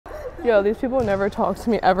Yo, these people never talk to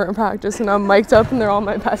me ever in practice, and I'm mic'd up and they're all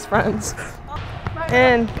my best friends.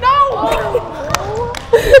 And no!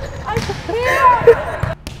 I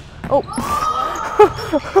can't! Oh.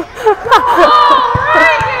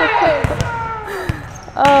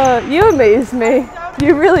 You amaze me.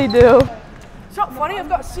 You really do. It's not funny, I've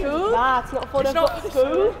got food. Nah, it's not funny. I've got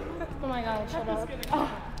food. Oh my god, shut up.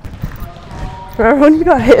 Remember when you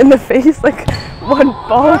got hit in the face like one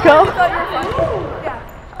ball ago?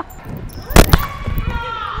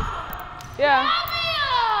 Yeah.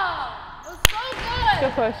 That was so good.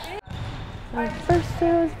 Good push. My first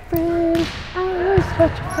was friend, I was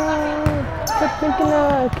petrified. Kept thinking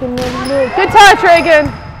I can never live. Good touch,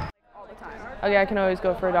 Reagan! Okay, I can always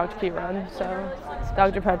go for a Dr. P run, so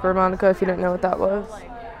Dr. Pepper, Monica, if you didn't know what that was.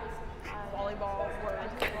 Volleyball.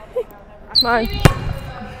 Mine.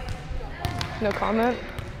 No comment.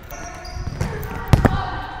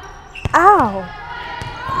 Ow!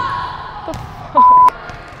 The fuck?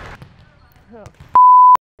 Oh.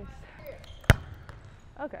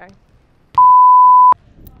 Okay.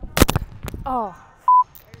 Oh.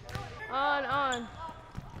 On.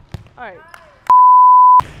 Alright.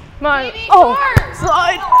 Mine. Oh!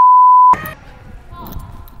 Slide!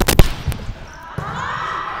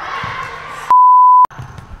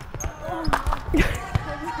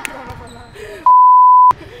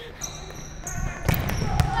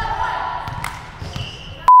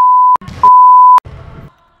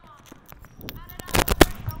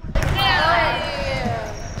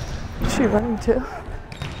 What's she running to?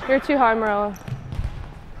 You're too high, Marilla.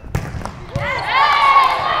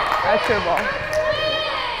 That's your ball.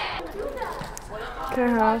 Can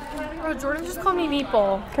I have? Bro, Jordan just called me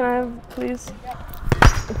meatball. Can I have, please?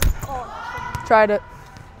 Tried it.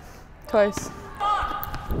 Twice.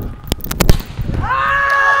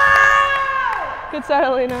 Good side,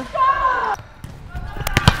 Elena.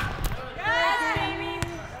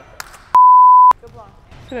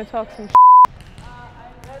 I'm gonna talk some shit.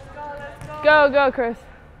 Go, Chris.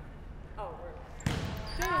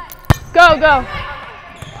 Go.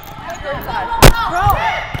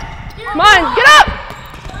 Mine, get up!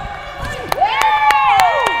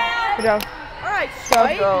 Good job. Alright,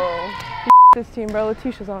 Go. This team, bro.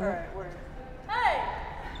 Letitia's on it. Hey!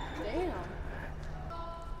 Damn.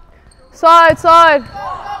 Slide.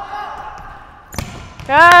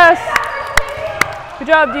 Yes! Good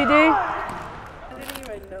job, DD. I didn't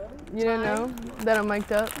even know. You didn't know that I'm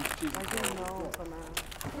mic'd up? I didn't know.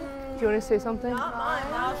 Do you want to say something? Not mine.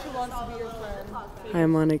 Now she wants to be your friend. Hi,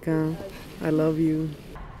 Monica. I love you.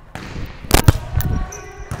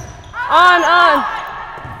 On.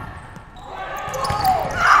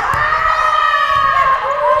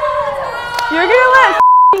 You're gonna let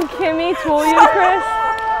Kimmy tool you, Chris?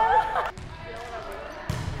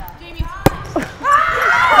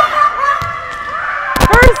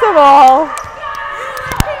 First of all,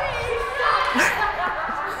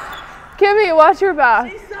 Kimmy, watch your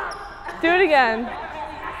back. Do it again.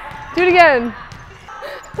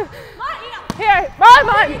 Here,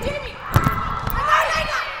 mine.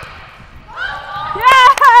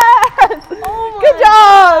 Yes! Good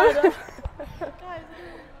job!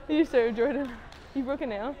 You served, Jordan. You broke a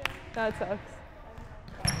nail? That sucks.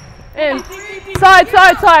 In. Side.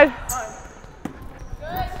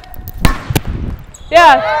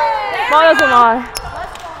 Yeah. Ball doesn't lie.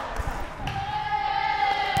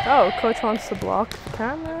 Oh, coach wants to block the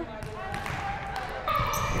camera.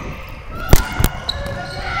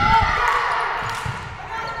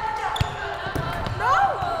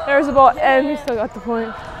 There's the ball, and he still got the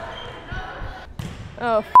point.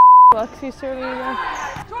 Oh, Lexi's serving again.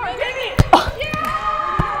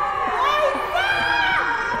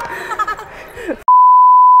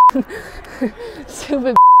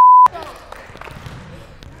 Stupid.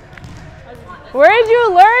 Where did you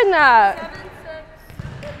learn that?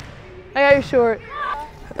 I got you short.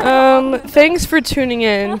 Thanks for tuning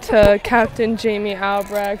in to Captain Jamie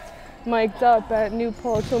Albrecht, mic'd up at New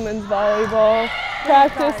Paltz Women's Volleyball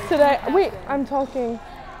practice today. Wait, I'm talking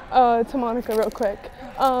to Monica real quick.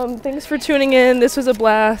 Thanks for tuning in. This was a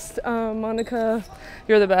blast. Monica,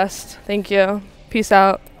 you're the best. Thank you. Peace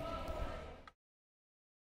out.